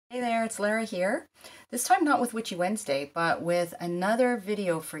there, it's Lara here. This time not with Witchy Wednesday, but with another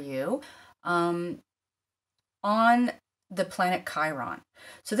video for you on the planet Chiron.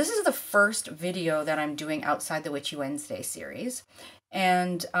 So this is the first video that I'm doing outside the Witchy Wednesday series.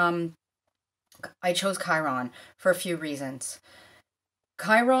 And I chose Chiron for a few reasons.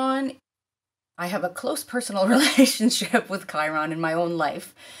 Chiron, I have a close personal relationship with Chiron in my own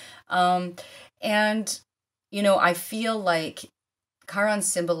life. And, you know, I feel like Chiron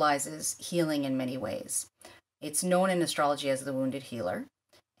symbolizes healing in many ways. It's known in astrology as the wounded healer,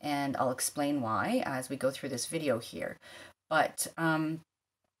 and I'll explain why as we go through this video here. But,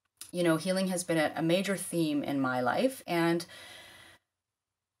 you know, healing has been a major theme in my life, and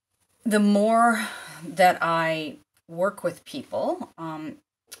the more that I work with people,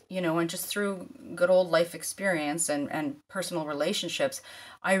 you know, and just through good old life experience and personal relationships,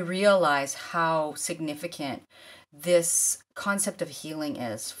 I realize how significant this concept of healing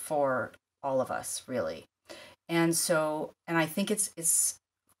is for all of us, really. And so, and I think it's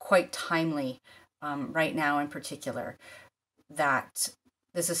quite timely right now in particular that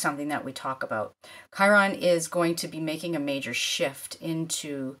this is something that we talk about. Chiron is going to be making a major shift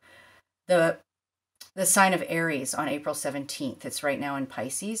into the sign of Aries on April 17th. It's right now in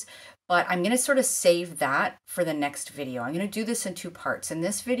Pisces, but I'm going to sort of save that for the next video. I'm going to do this in two parts. In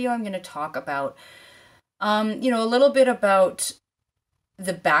this video, I'm going to talk about, you know, a little bit about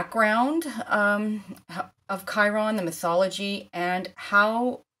the background of Chiron, the mythology, and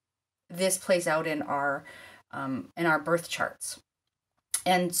how this plays out in our birth charts.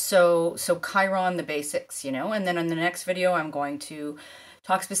 And so Chiron, the basics, you know, and then in the next video, I'm going to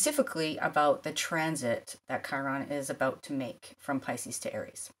talk specifically about the transit that Chiron is about to make from Pisces to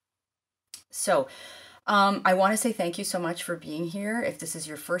Aries. So I want to say thank you so much for being here. If this is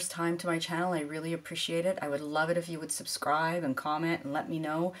your first time to my channel, I really appreciate it. I would love it if you would subscribe and comment and let me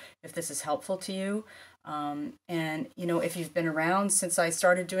know if this is helpful to you. And, you know, if you've been around since I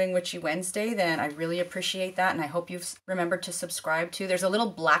started doing Witchy Wednesday, then I really appreciate that. And I hope you've remembered to subscribe too. There's a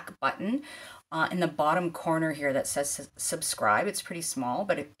little black button in the bottom corner here that says subscribe. It's pretty small,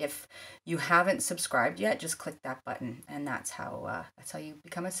 but if you haven't subscribed yet, just click that button, and that's how you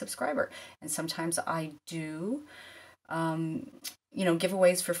become a subscriber. And sometimes I do, you know,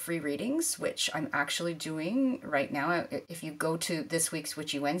 giveaways for free readings, which I'm actually doing right now. If you go to this week's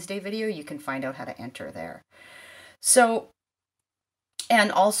Witchy Wednesday video, you can find out how to enter there. So, and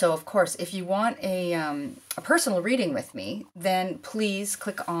also, of course, if you want a personal reading with me, then please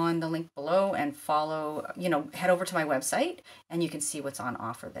click on the link below and follow, you know, head over to my website and you can see what's on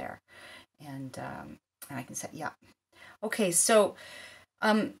offer there. And I can set you up. Okay, so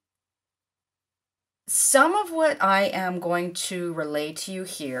some of what I am going to relay to you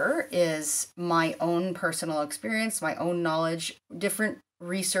here is my own personal experience, my own knowledge, different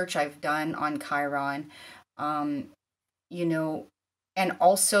research I've done on Chiron, you know, and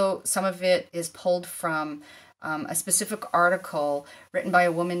also some of it is pulled from a specific article written by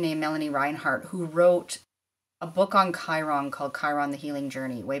a woman named Melanie Reinhardt, who wrote a book on Chiron called Chiron, the Healing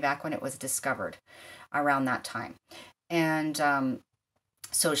Journey, way back when it was discovered around that time. And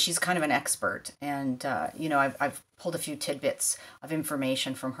so she's kind of an expert. And, you know, I've pulled a few tidbits of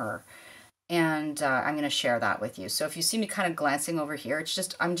information from her. And I'm going to share that with you. So if you see me kind of glancing over here, it's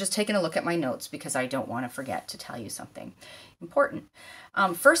just, I'm just taking a look at my notes because I don't want to forget to tell you something important.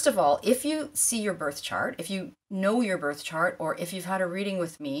 First of all, if you see your birth chart, if you know your birth chart, or if you've had a reading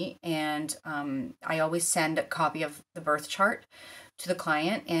with me, and I always send a copy of the birth chart to the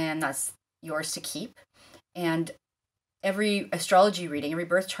client, and that's yours to keep. And every astrology reading, every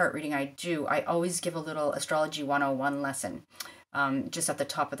birth chart reading I do, I always give a little Astrology 101 lesson just at the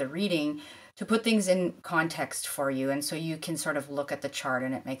top of the reading to put things in context for you, and so you can sort of look at the chart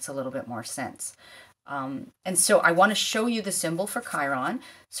and it makes a little bit more sense. And so I want to show you the symbol for Chiron.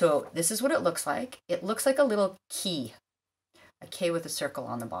 So this is what it looks like. It looks like a little key, a K with a circle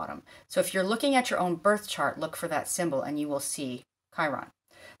on the bottom. So if you're looking at your own birth chart, look for that symbol and you will see Chiron.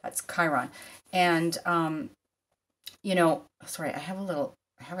 That's Chiron. And, you know, sorry, I have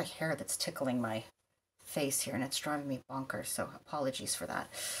a hair that's tickling my face here and it's driving me bonkers. So apologies for that.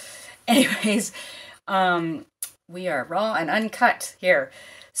 Anyways, we are raw and uncut here.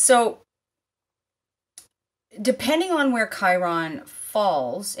 So depending on where Chiron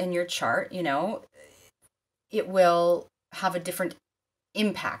falls in your chart, you know, it will have a different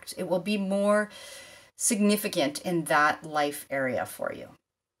impact. It will be more significant in that life area for you.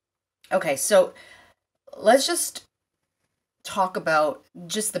 Okay, so let's just talk about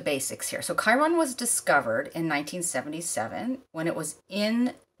just the basics here. So Chiron was discovered in 1977 when it was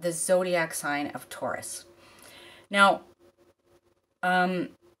in the zodiac sign of Taurus. Now,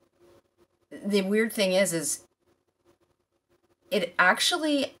 the weird thing is it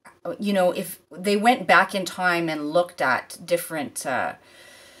actually, if they went back in time and looked at different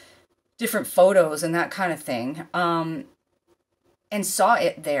photos and that kind of thing, and saw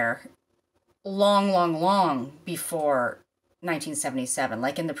it there long, long, long before 1977,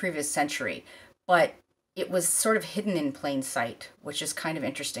 like in the previous century. But it was sort of hidden in plain sight, which is kind of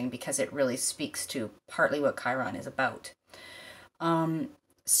interesting because it really speaks to partly what Chiron is about.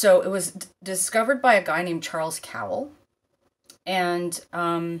 So it was discovered by a guy named Charles Cowell, and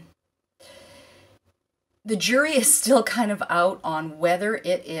the jury is still kind of out on whether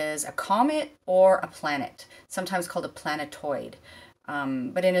it is a comet or a planet, sometimes called a planetoid.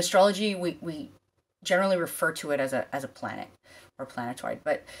 But in astrology, we generally refer to it as a planet or planetoid.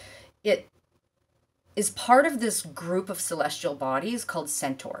 But it is part of this group of celestial bodies called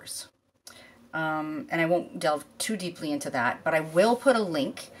centaurs. And I won't delve too deeply into that, but I will put a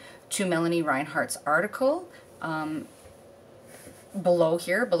link to Melanie Reinhardt's article below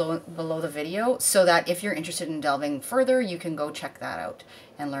here, below the video, so that if you're interested in delving further, you can go check that out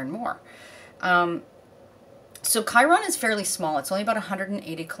and learn more. So Chiron is fairly small. It's only about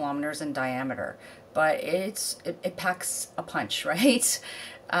 180 kilometers in diameter, but it packs a punch, right?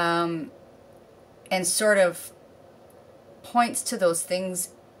 And sort of points to those things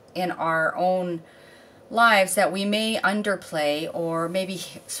in our own lives that we may underplay or maybe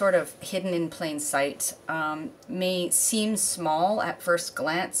sort of hidden in plain sight, may seem small at first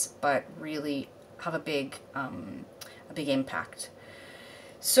glance, but really have a big impact.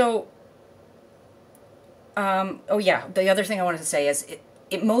 So, oh yeah, the other thing I wanted to say is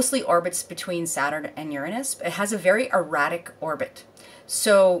it mostly orbits between Saturn and Uranus. It has a very erratic orbit.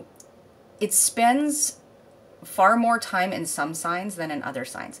 So it spends far more time in some signs than in other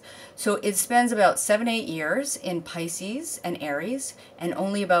signs. So it spends about 7-8 years in Pisces and Aries, and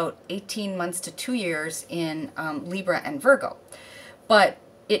only about 18 months to 2 years in Libra and Virgo. But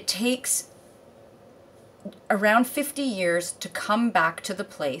it takes around 50 years to come back to the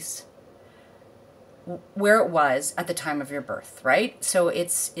place where it was at the time of your birth, right? So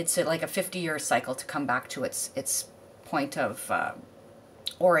it's like a 50-year cycle to come back to its point of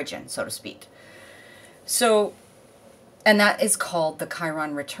origin, so to speak. So, and that is called the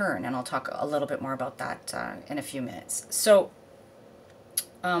Chiron return, and I'll talk a little bit more about that in a few minutes. So,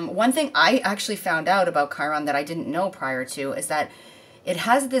 one thing I actually found out about Chiron that I didn't know prior to is that it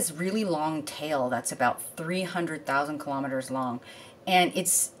has this really long tail that's about 300,000 kilometers long, and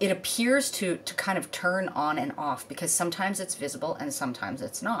it appears to kind of turn on and off because sometimes it's visible and sometimes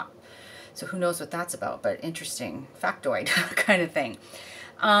it's not. So who knows what that's about, but interesting factoid kind of thing.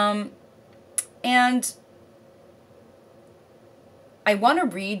 And I want to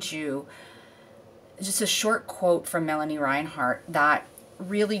read you just a short quote from Melanie Reinhardt that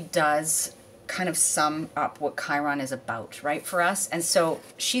really does kind of sum up what Chiron is about, right, for us. And so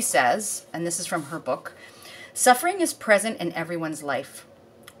she says, and this is from her book, "Suffering is present in everyone's life,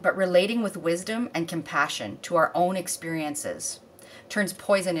 but relating with wisdom and compassion to our own experiences turns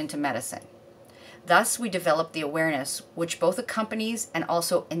poison into medicine. Thus, we develop the awareness which both accompanies and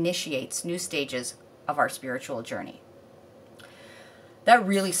also initiates new stages of our spiritual journey." That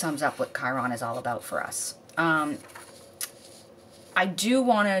really sums up what Chiron is all about for us. I do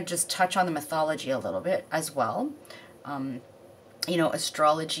want to just touch on the mythology a little bit as well.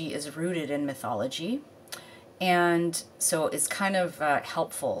 Astrology is rooted in mythology. And so it's kind of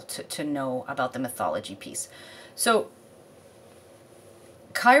helpful to know about the mythology piece. So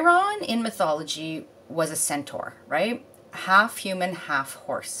Chiron in mythology was a centaur, right? Half human, half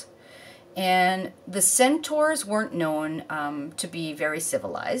horse. And the centaurs weren't known to be very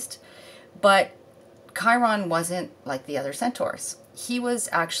civilized, but Chiron wasn't like the other centaurs. He was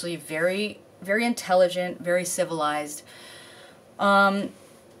actually very, very intelligent, very civilized.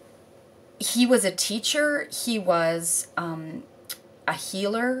 He was a teacher. He was a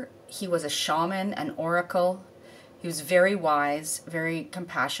healer. He was a shaman, an oracle. He was very wise, very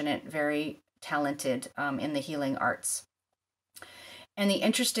compassionate, very talented in the healing arts. And the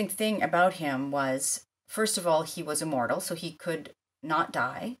interesting thing about him was, first of all, he was immortal, so he could not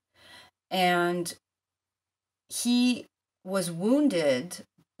die. And he was wounded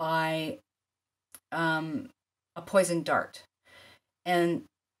by a poisoned dart. And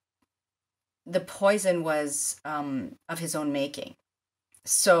the poison was of his own making.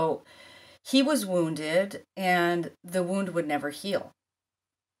 So he was wounded, and the wound would never heal.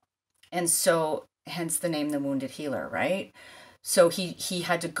 And so, hence the name, the wounded healer, right? So he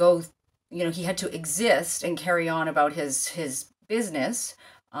had to go, he had to exist and carry on about his business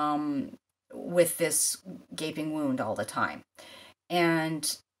with this gaping wound all the time.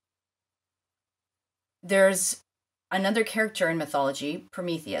 And there's another character in mythology,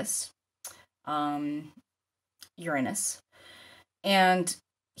 Prometheus, um, Uranus, and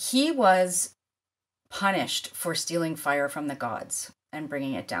he was punished for stealing fire from the gods and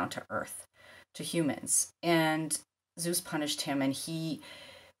bringing it down to earth, to humans. And Zeus punished him, and he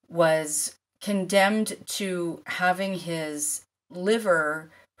was condemned to having his liver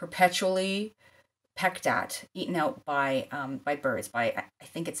perpetually pecked at, eaten out by birds, by I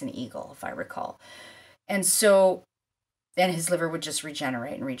think it's an eagle, if I recall. And so, and his liver would just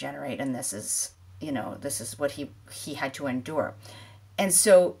regenerate and regenerate, and this is, this is what he had to endure. And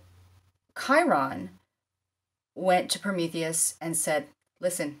so Chiron went to Prometheus and said,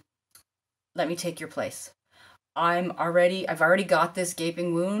 "Listen, let me take your place. I've already got this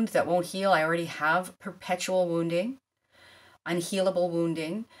gaping wound that won't heal. I already have perpetual wounding, unhealable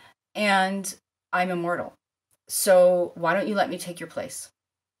wounding, and I'm immortal. So why don't you let me take your place?"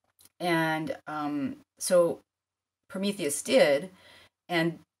 And so Prometheus did,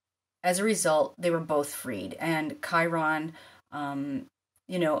 and as a result, they were both freed, and Chiron,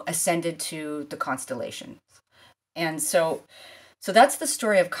 ascended to the constellations. And so that's the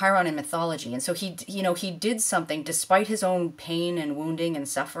story of Chiron in mythology. And so he did something despite his own pain and wounding and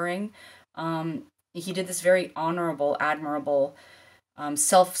suffering. He did this very honorable, admirable,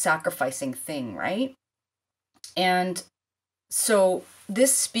 self-sacrificing thing, right? And so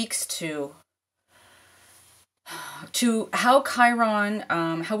this speaks to how Chiron,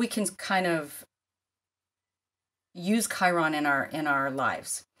 how we can kind of use Chiron in our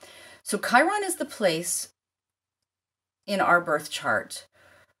lives. So Chiron is the place in our birth chart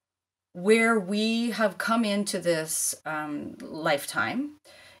where we have come into this lifetime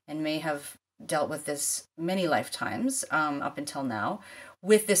and may have dealt with this many lifetimes up until now,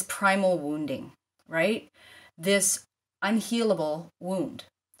 with this primal wounding, right? This unhealable wound.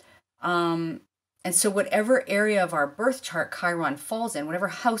 And so whatever area of our birth chart Chiron falls in, whatever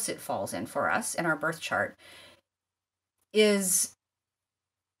house it falls in for us in our birth chart, is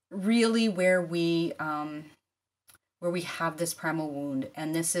really where we have this primal wound.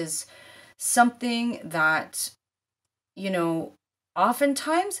 And this is something that,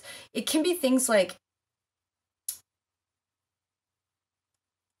 oftentimes it can be things like,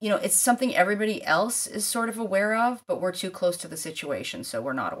 it's something everybody else is sort of aware of, but we're too close to the situation, so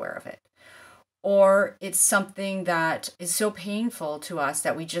we're not aware of it. Or it's something that is so painful to us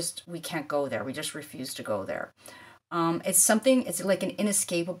that we can't go there. We just refuse to go there. It's like an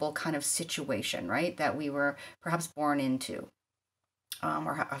inescapable kind of situation, right? That we were perhaps born into,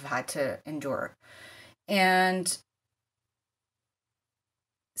 or have had to endure. And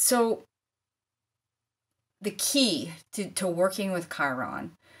so the key to working with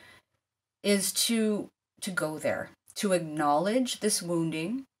Chiron is to go there, to acknowledge this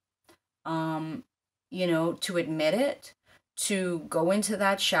wounding, to admit it, to go into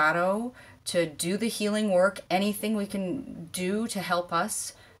that shadow, to do the healing work, anything we can do to help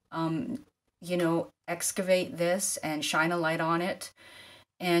us, excavate this and shine a light on it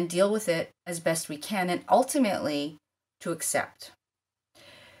and deal with it as best we can, and ultimately to accept.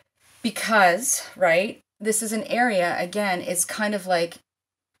 Because, right, this is an area, again, it's kind of like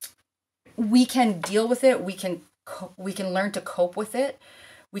we can deal with it, we can learn to cope with it,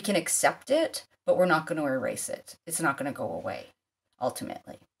 we can accept it, but we're not going to erase it. It's not going to go away,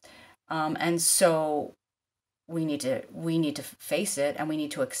 ultimately. And so we need to face it, and we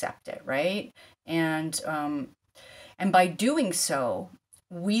need to accept it, right? And by doing so,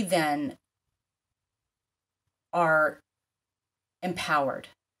 we then are empowered,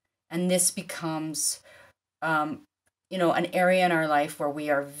 and this becomes, an area in our life where we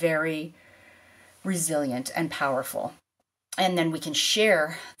are very resilient and powerful. And then we can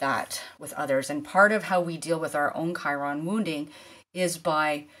share that with others. And part of how we deal with our own Chiron wounding is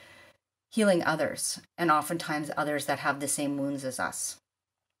by healing others, and oftentimes others that have the same wounds as us.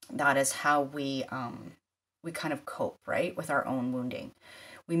 That is how we kind of cope, right, with our own wounding.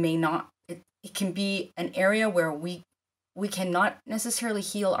 We may not. It can be an area where we cannot necessarily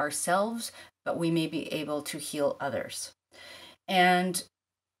heal ourselves, but we may be able to heal others. And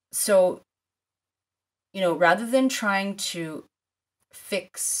so, rather than trying to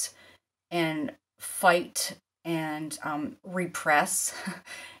fix and fight and repress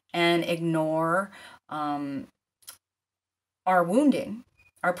and ignore our wounding,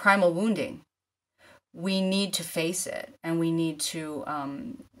 our primal wounding, we need to face it, and we need to,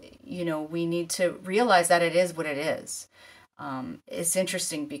 we need to realize that it is what it is. It's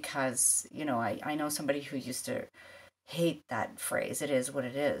interesting because, I know somebody who used to hate that phrase, "it is what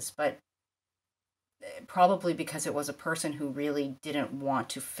it is," but probably because it was a person who really didn't want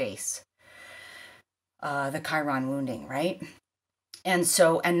to face the Chiron wounding, right? And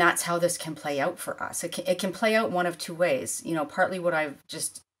that's how this can play out for us. It can play out one of two ways. Partly what I've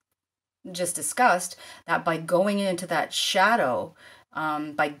just discussed, that by going into that shadow,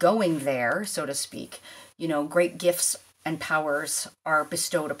 by going there, so to speak, great gifts and powers are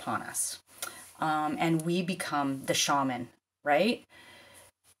bestowed upon us. And we become the shaman, right?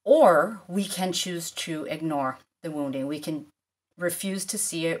 Or we can choose to ignore the wounding. We can refuse to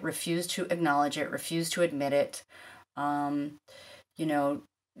see it, refuse to acknowledge it, refuse to admit it. You know,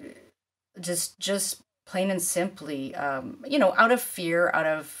 just plain and simply, out of fear, out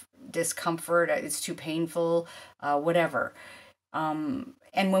of discomfort, it's too painful, whatever. And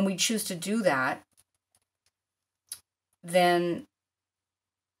when we choose to do that, then,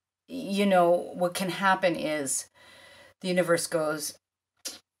 what can happen is the universe goes,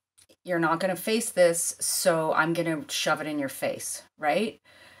 you're not going to face this, so I'm going to shove it in your face, right?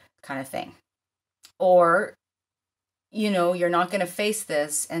 Kind of thing. Or, you're not going to face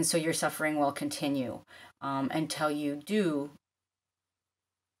this, and so your suffering will continue until you do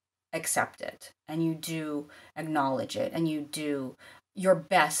accept it, and you do acknowledge it, and you do your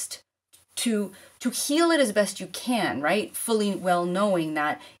best to heal it as best you can, right? Fully well knowing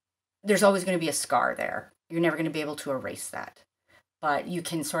that there's always going to be a scar there. You're never going to be able to erase that. But you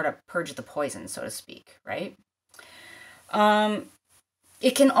can sort of purge the poison, so to speak, right?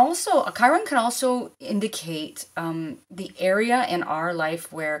 It can also, Chiron can also indicate the area in our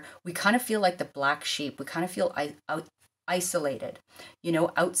life where we kind of feel like the black sheep. We kind of feel isolated,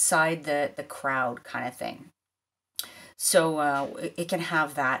 outside the crowd kind of thing. So it can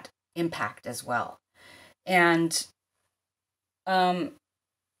have that impact as well. And,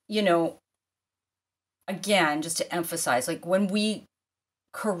 again, just to emphasize, like when we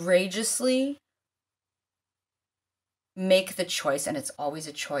courageously make the choice, and it's always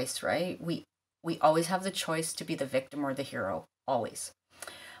a choice, right? We always have the choice to be the victim or the hero, always.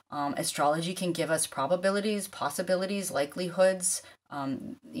 Astrology can give us probabilities, possibilities, likelihoods,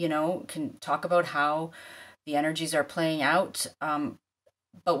 can talk about how the energies are playing out,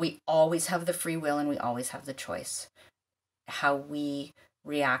 but we always have the free will and we always have the choice. How we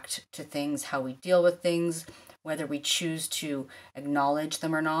react to things, how we deal with things, whether we choose to acknowledge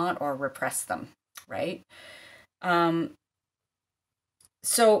them or not, or repress them, right?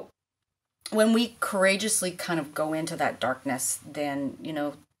 So when we courageously kind of go into that darkness, then,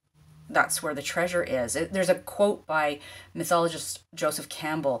 that's where the treasure is. There's a quote by mythologist Joseph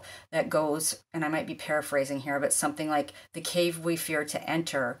Campbell that goes, and I might be paraphrasing here, but something like, the cave we fear to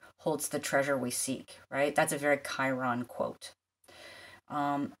enter holds the treasure we seek, right? That's a very Chiron quote.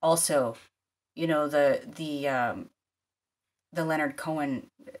 Also, the Leonard Cohen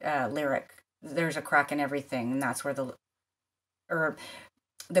lyric, there's a crack in everything, and that's where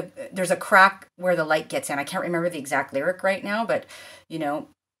there's a crack where the light gets in. I can't remember the exact lyric right now, but,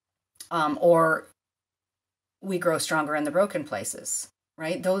 or we grow stronger in the broken places,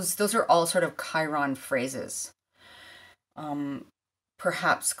 right? Those are all sort of Chiron phrases.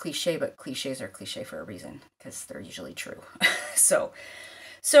 Perhaps cliche, but cliches are cliche for a reason, because they're usually true. So,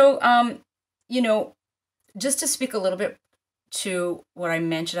 just to speak a little bit to what I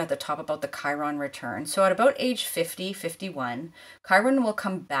mentioned at the top about the Chiron return. So at about age 50, 51, Chiron will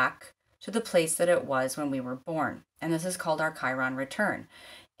come back to the place that it was when we were born. And this is called our Chiron return.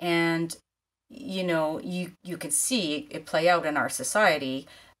 And, you can see it play out in our society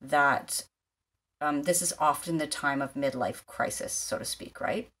that this is often the time of midlife crisis, so to speak,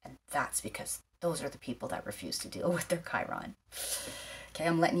 right? And that's because those are the people that refuse to deal with their Chiron. Okay,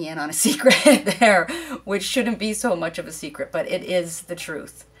 I'm letting you in on a secret there, which shouldn't be so much of a secret, but it is the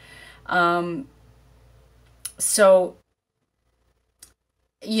truth. So,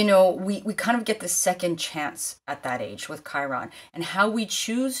 we kind of get the second chance at that age with Chiron, and how we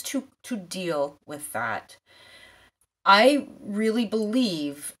choose to deal with that, I really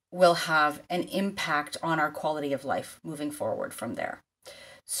believe will have an impact on our quality of life moving forward from there.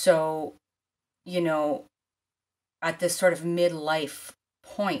 So, at this sort of midlife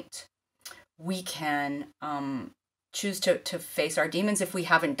point, we can choose to face our demons if we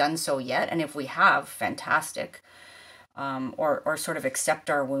haven't done so yet. And if we have, fantastic. Or sort of accept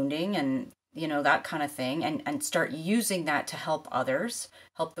our wounding and, that kind of thing, and start using that to help others,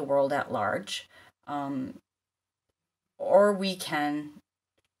 help the world at large. Or we can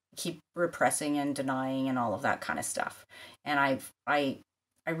keep repressing and denying and all of that kind of stuff. And I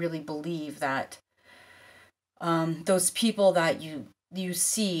really believe that those people that you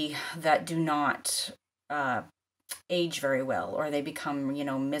see that do not age very well, or they become,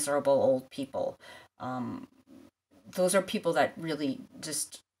 miserable old people, those are people that really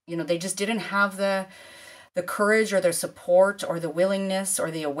just, you know, they just didn't have the courage or the support or the willingness or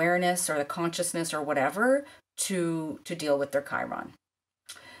the awareness or the consciousness or whatever to deal with their Chiron.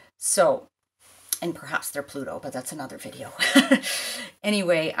 So, and perhaps their Pluto, but that's another video.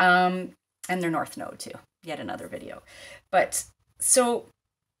 Anyway, and their North Node too, yet another video. But so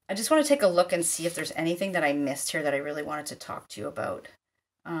I just want to take a look and see if there's anything that I missed here that I really wanted to talk to you about.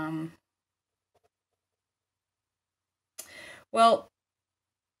 Well,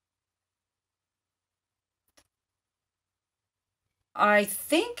 I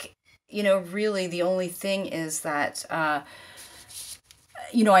think, you know, really the only thing is that,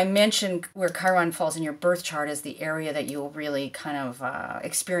 you know, I mentioned where Chiron falls in your birth chart is the area that you'll really kind of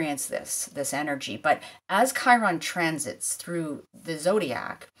experience this energy. But as Chiron transits through the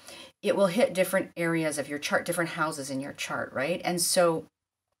zodiac, it will hit different areas of your chart, different houses in your chart, right? And so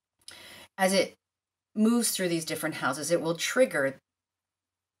as it moves through these different houses, it will trigger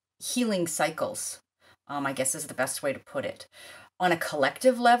healing cycles, I guess is the best way to put it. On a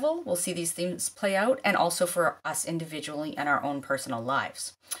collective level, we'll see these things play out, and also for us individually and our own personal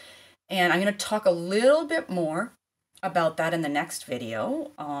lives. And I'm going to talk a little bit more about that in the next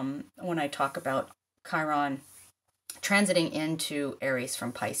video, when I talk about Chiron transiting into Aries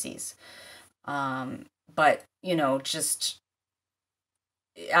from Pisces. But, you know, just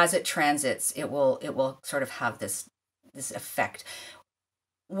as it transits, it will sort of have this effect.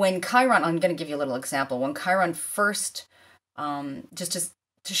 When Chiron, I'm going to give you a little example. When Chiron first, just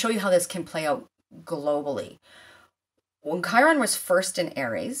to show you how this can play out globally. When Chiron was first in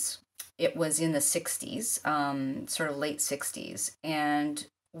Aries, it was in the 60s, sort of late 60s. And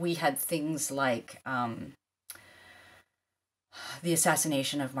we had things like the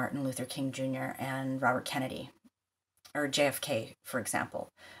assassination of Martin Luther King Jr. and Robert Kennedy, or JFK, for example.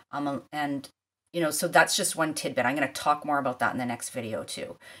 And, you know, so that's just one tidbit. I'm going to talk more about that in the next video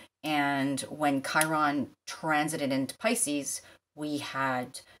too. And when Chiron transited into Pisces, we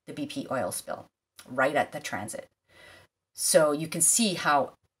had the BP oil spill right at the transit. So you can see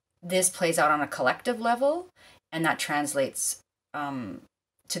how this plays out on a collective level, and that translates to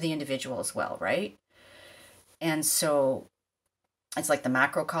the individual as well, right? And so it's like the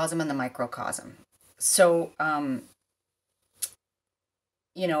macrocosm and the microcosm. So,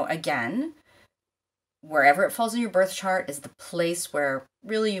 you know, again, wherever it falls in your birth chart is the place where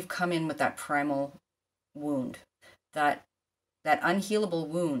really you've come in with that primal wound, that unhealable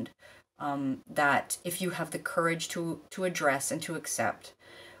wound, that if you have the courage to address and to accept,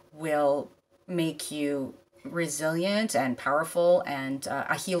 will make you resilient and powerful and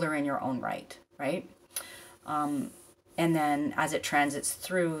a healer in your own right, right? And then as it transits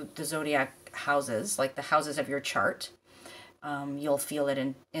through the zodiac houses, like the houses of your chart, you'll feel it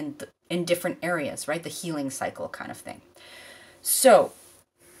in different areas, right? The healing cycle kind of thing. So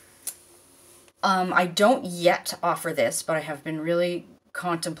I don't yet offer this, but I have been really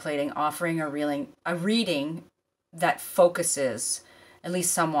contemplating offering a reading that focuses at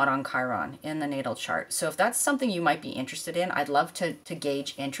least somewhat on Chiron in the natal chart. So if that's something you might be interested in, I'd love to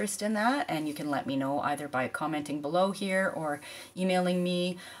gauge interest in that. And you can let me know either by commenting below here or emailing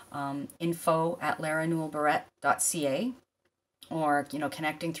me, info@laranewell-barrette.ca, or, you know,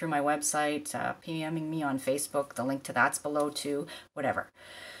 connecting through my website, PMing me on Facebook. The link to that's below too, whatever.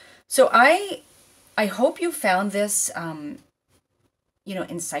 So I hope you found this, you know,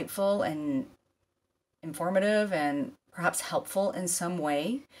 insightful and informative and perhaps helpful in some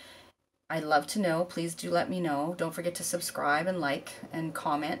way. I'd love to know. Please do let me know. Don't forget to subscribe and like and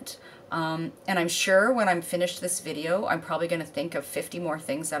comment. And I'm sure when I'm finished this video, I'm probably going to think of 50 more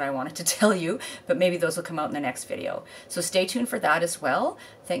things that I wanted to tell you, but maybe those will come out in the next video. So stay tuned for that as well.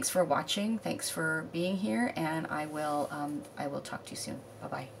 Thanks for watching. Thanks for being here, and I will talk to you soon.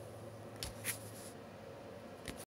 Bye-bye.